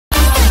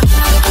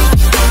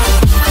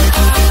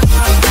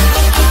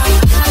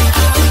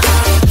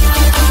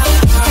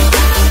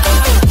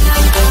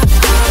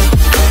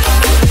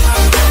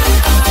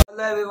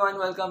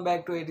welcome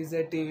back to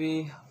ATZ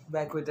TV,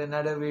 back with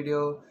another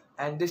video,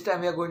 and this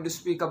time we are going to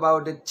speak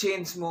about the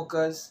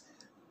Chainsmokers.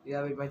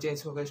 Yeah, with my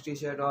Chainsmokers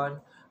t-shirt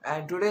on,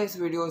 and today's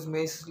video is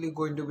basically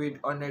going to be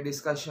on a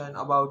discussion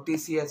about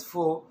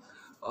TCS4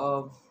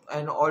 uh,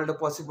 and all the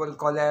possible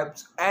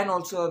collabs, and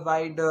also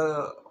why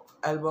the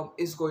album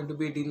is going to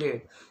be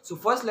delayed. So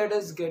first let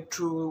us get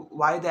through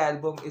why the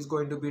album is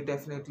going to be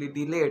definitely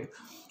delayed.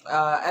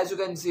 As you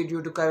can see,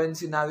 due to current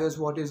scenarios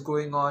what is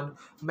going on,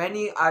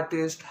 many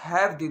artists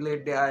have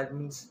delayed their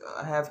albums,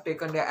 have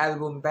taken their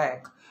album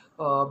back,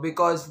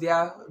 because they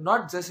are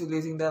not just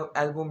releasing the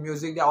album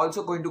music, they are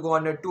also going to go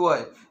on a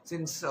tour,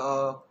 since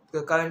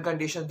the current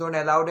conditions don't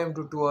allow them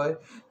to tour.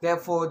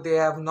 Therefore they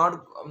have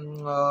not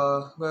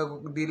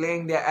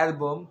delaying their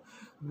album,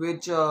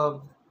 which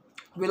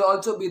will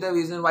also be the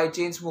reason why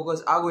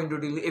Chainsmokers are going to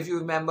delay. If you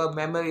remember,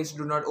 Memories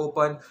Do Not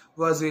Open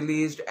was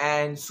released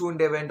and soon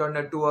they went on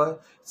a tour.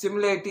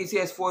 Similarly,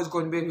 TCS4 is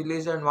going to be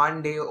released on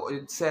one day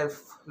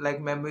itself, like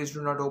Memories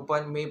Do Not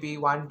Open, maybe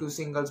 1-2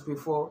 singles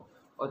before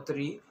or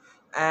 3.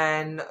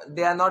 And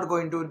they are not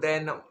going to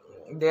then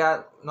they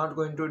are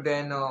going to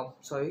then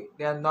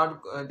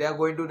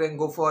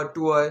go for a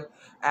tour,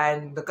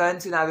 and the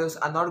current scenarios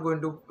are not going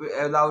to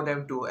allow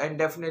them to. And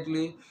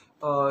definitely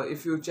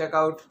if you check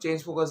out,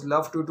 Chainsmokers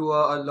love to tour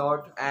a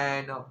lot,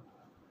 and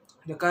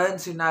the current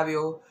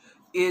scenario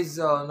is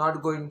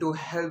not going to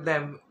help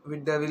them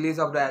with the release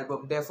of the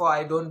album. Therefore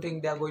I don't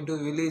think they are going to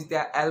release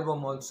their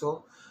album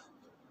also.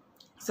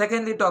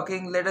 Secondly,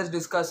 let us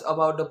discuss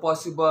about the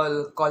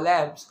possible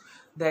collabs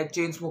that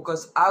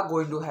Chainsmokers are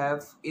going to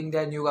have in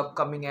their new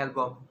upcoming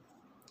album.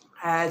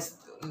 As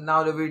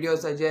now the video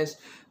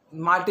suggests,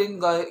 Martin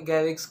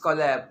Garrix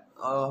collab.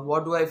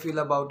 What do I feel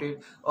about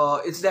it?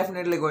 It's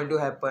definitely going to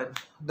happen.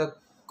 The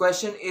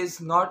question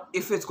is not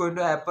if it's going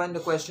to happen. The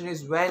question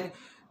is when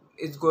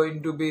it's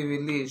going to be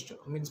released,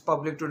 means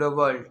public to the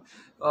world.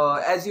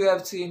 As you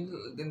have seen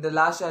in the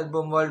last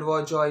album, World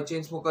War Joy,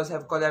 Chainsmokers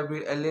have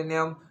collaborated with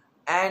Elenium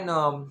and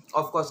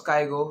of course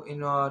Kygo in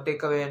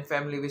Takeaway and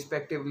Family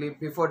respectively.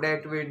 Before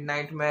that with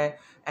Nightmare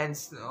and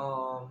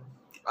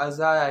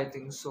Azar, I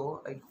think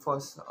so, like for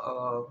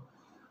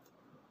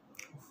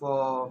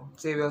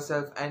Save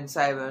Yourself and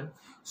Siren.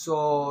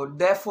 So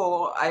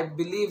therefore I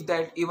believe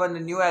that even the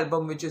new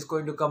album which is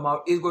going to come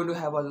out is going to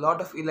have a lot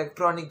of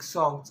electronic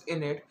songs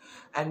in it,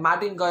 and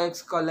Martin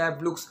Garrix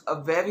collab looks a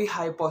very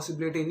high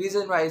possibility.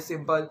 Reason why is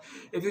simple.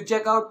 If you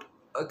check out,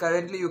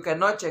 currently you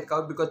cannot check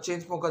out because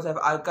Chainsmokers have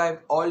archived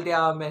all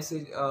their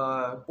message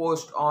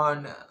posts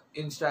on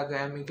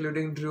Instagram,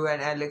 including Drew and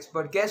Alex,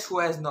 but guess who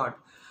has not?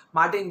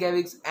 Martin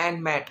Garrix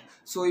and Matt.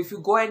 So if you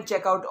go and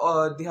check out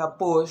their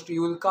post,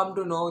 you will come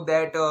to know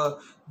that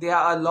there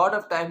are a lot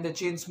of time the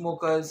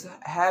Chainsmokers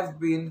have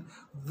been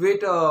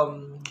with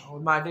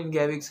Martin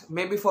Garrix,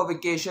 maybe for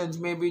vacations,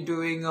 maybe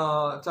doing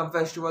some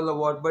festival or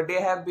what, but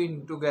they have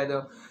been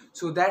together.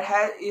 So that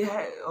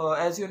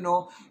as you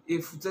know,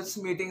 if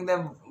just meeting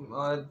them,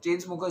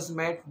 Chainsmokers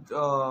met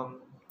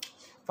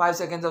 5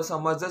 Seconds of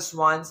Summer just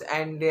once,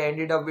 and they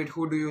ended up with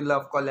Who Do You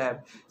Love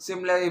collab.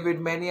 Similarly with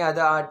many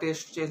other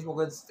artists,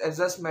 Chainsmokers has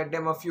just met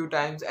them a few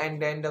times and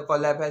then the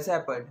collab has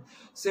happened.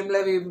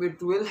 Similarly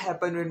it will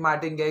happen with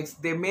Martin Garrix.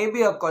 There may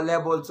be a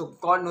collab also,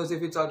 God knows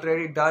if it's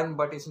already done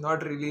but it's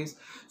not released,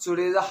 so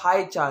there is a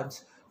high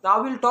chance.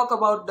 Now we'll talk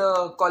about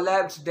the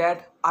collabs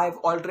that I've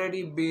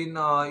already been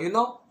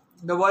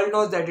the world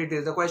knows that it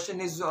is. The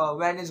question is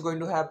when is going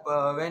to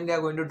happen, when they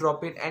are going to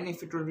drop it, and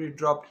if it will be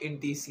dropped in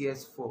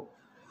TCS4.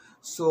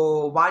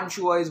 So one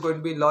sure is going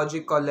to be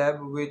Logic collab,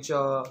 which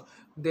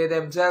they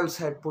themselves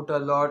had put a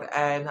lot,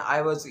 and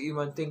I was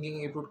even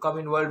thinking it would come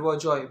in World War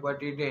Joy,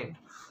 but it didn't.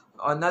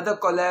 Another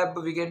collab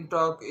we can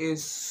talk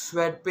is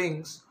Sweat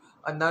Pinks,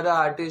 another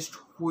artist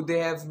who they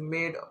have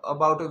made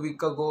about a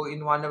week ago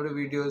in one of the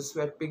videos.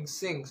 Sweat Pinks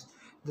sings.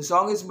 The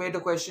song is made,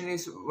 the question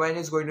is when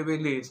it's going to be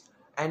released.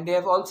 And they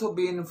have also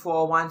been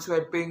for one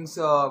Sweat Pinks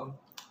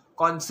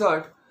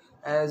concert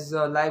as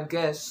a live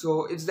guest,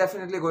 so it's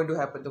definitely going to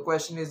happen. The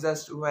question is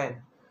just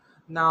when.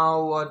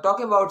 Now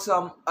talking about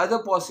some other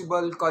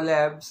possible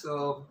collabs,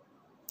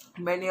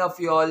 many of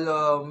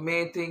y'all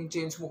may think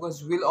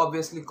Chainsmokers will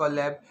obviously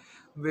collab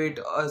with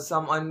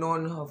some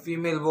unknown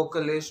female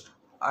vocalist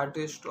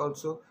artist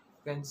also,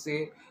 you can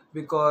say,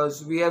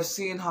 because we have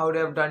seen how they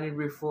have done it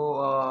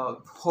before.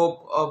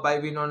 Hope by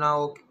Winona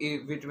Oak,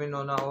 with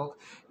Winona Oak,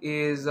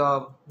 is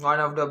one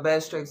of the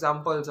best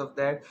examples of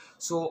that.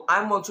 So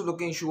I'm also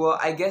looking sure.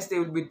 I guess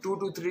there will be 2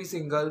 to 3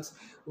 singles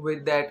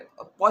with that.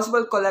 A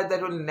possible collab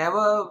that will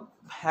never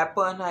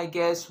happen, I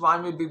guess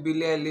one will be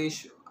Billie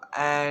Eilish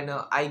and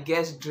I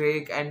guess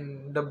Drake,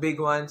 and the big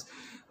ones.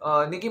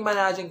 Nicki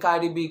Minaj and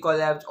Cardi B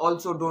collabs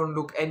also don't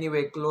look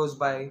anywhere close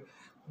by,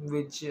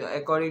 which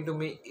according to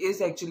me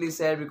is actually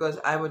sad because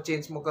I'm a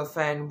Chainsmoker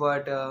fan,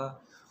 but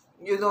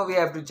we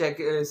have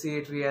to see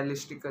it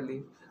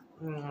realistically.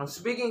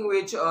 Speaking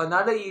which,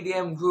 another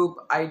EDM group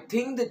I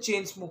think the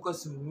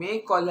Chainsmokers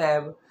may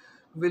collab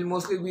will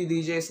mostly be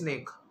DJ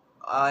Snake.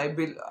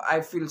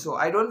 I feel so.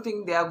 I don't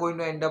think they are going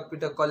to end up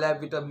with a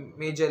collab with a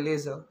Major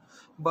Lazer,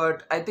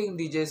 but I think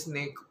DJ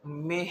Snake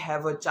may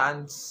have a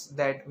chance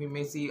that we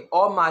may see,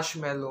 or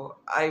Marshmello.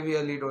 I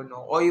really don't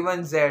know, or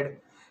even Zed,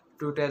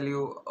 to tell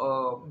you.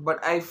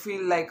 But I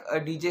feel like a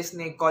DJ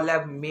Snake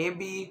collab may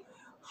be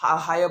a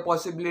higher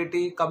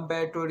possibility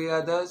compared to the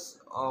others.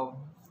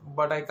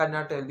 But I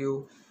cannot tell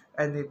you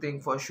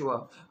anything for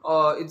sure.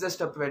 It's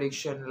just a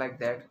prediction like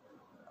that.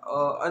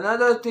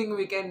 Another thing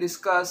we can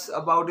discuss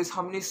about is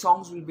how many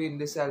songs will be in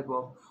this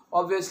album.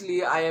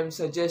 Obviously, I am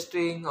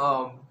suggesting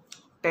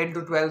 10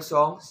 to 12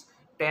 songs.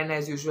 10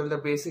 as usual, the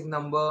basic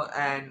number,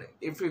 and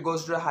if it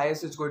goes to the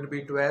highest, it's going to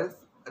be 12,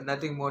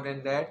 nothing more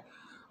than that.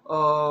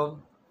 Uh,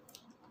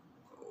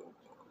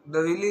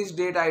 the release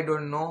date, I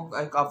don't know.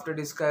 Like after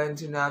this current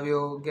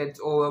scenario gets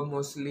over,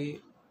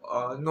 mostly.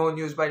 No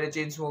news by the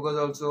Chainsmokers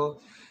also.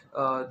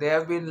 They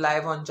have been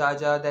live on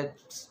Jaja.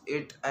 That's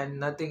it and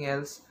nothing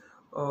else.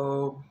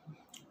 Uh,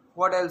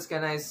 what else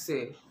can I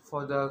say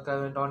for the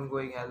current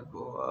ongoing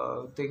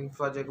album thing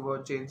project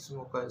about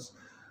Chainsmokers?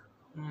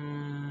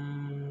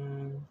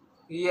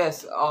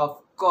 Yes,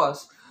 of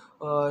course.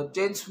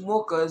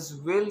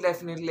 Chainsmokers will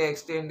definitely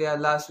extend their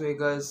Las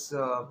Vegas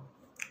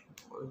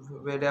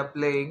where they're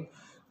playing.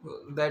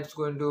 That's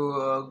going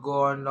to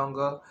go on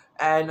longer.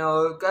 And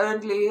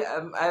currently,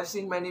 I've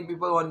seen many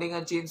people wanting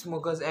a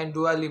Chainsmokers and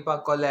Dua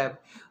Lipa collab.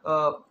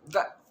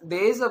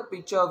 There is a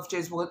picture of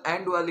Chainsmokers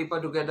and Dua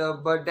Lipa together,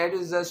 but that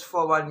is just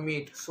for one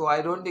meet. So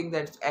I don't think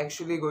that's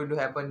actually going to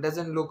happen.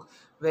 Doesn't look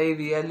very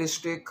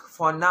realistic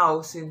for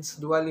now, since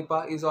Dua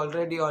Lipa is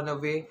already on her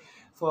way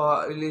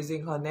for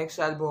releasing her next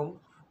album.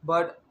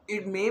 But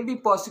it may be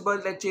possible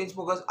that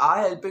Chainsmokers are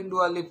helping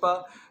Dua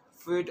Lipa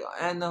with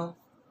an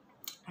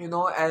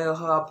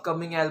her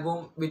upcoming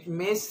album, which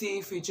may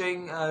see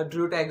featuring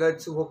Drew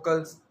Taggart's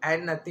vocals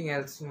and nothing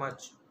else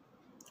much.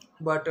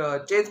 But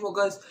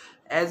Chainsmokers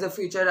as a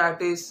featured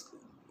artist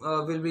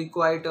will be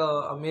quite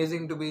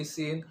amazing to be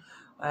seen,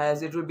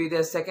 as it will be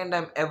their second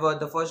time ever.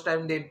 The first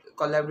time they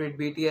collaborated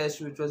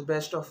BTS, which was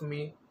Best of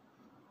Me.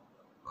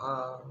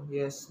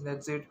 Yes,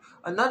 that's it.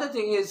 Another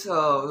thing is,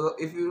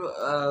 if you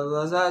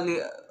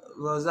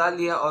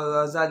Rosalia or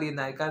Rosalina,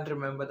 I can't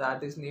remember the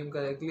artist name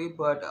correctly,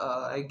 but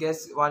I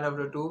guess one of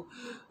the two.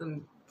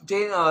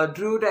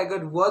 Drew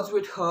Taggart was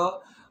with her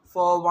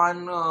for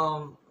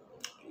one.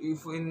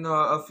 If in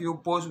a few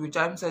posts, which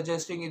I'm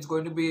suggesting, it's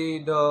going to be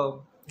the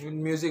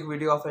music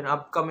video of an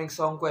upcoming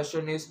song.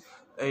 Question is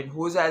in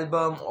whose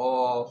album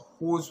or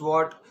whose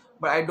what,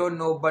 but I don't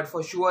know. But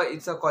for sure,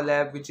 it's a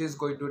collab which is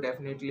going to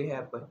definitely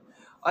happen.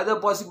 Other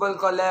possible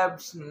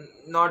collabs,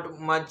 not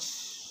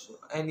much,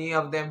 any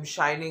of them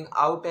shining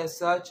out as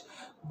such,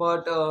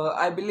 but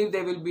I believe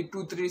there will be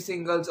 2-3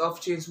 singles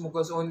of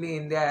Chainsmokers only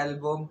in their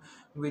album,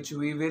 which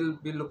we will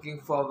be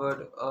looking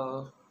forward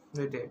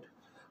with it.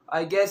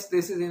 I guess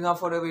this is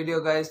enough for the video,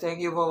 guys. Thank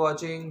you for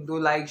watching. Do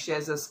like,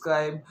 share,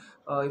 subscribe.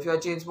 If you're a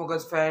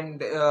Chainsmokers fan,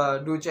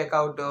 do check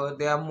out.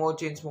 There are more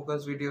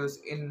Chainsmokers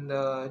videos in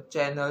the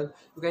channel.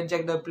 You can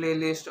check the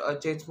playlist,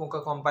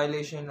 Chainsmoker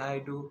compilation.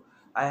 I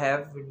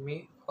have with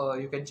me.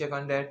 You can check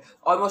on that.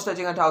 Almost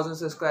touching 1,000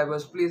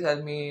 subscribers. Please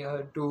help me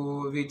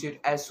to reach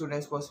it as soon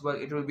as possible.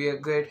 It will be a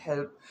great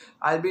help.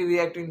 I'll be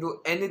reacting to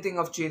anything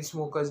of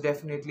Chainsmokers.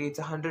 Definitely, it's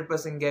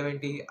 100%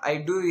 guarantee. I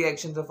do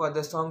reactions of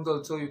other songs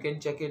also. You can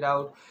check it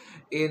out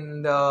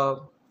in the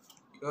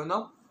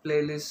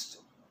playlist.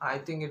 I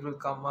think it will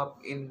come up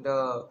in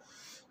the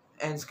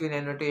end screen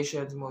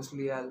annotations.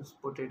 Mostly I'll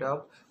put it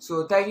up.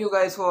 So thank you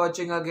guys for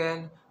watching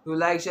again. Do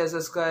like, share,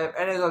 subscribe,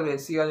 and as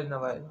always, see you all in a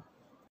while.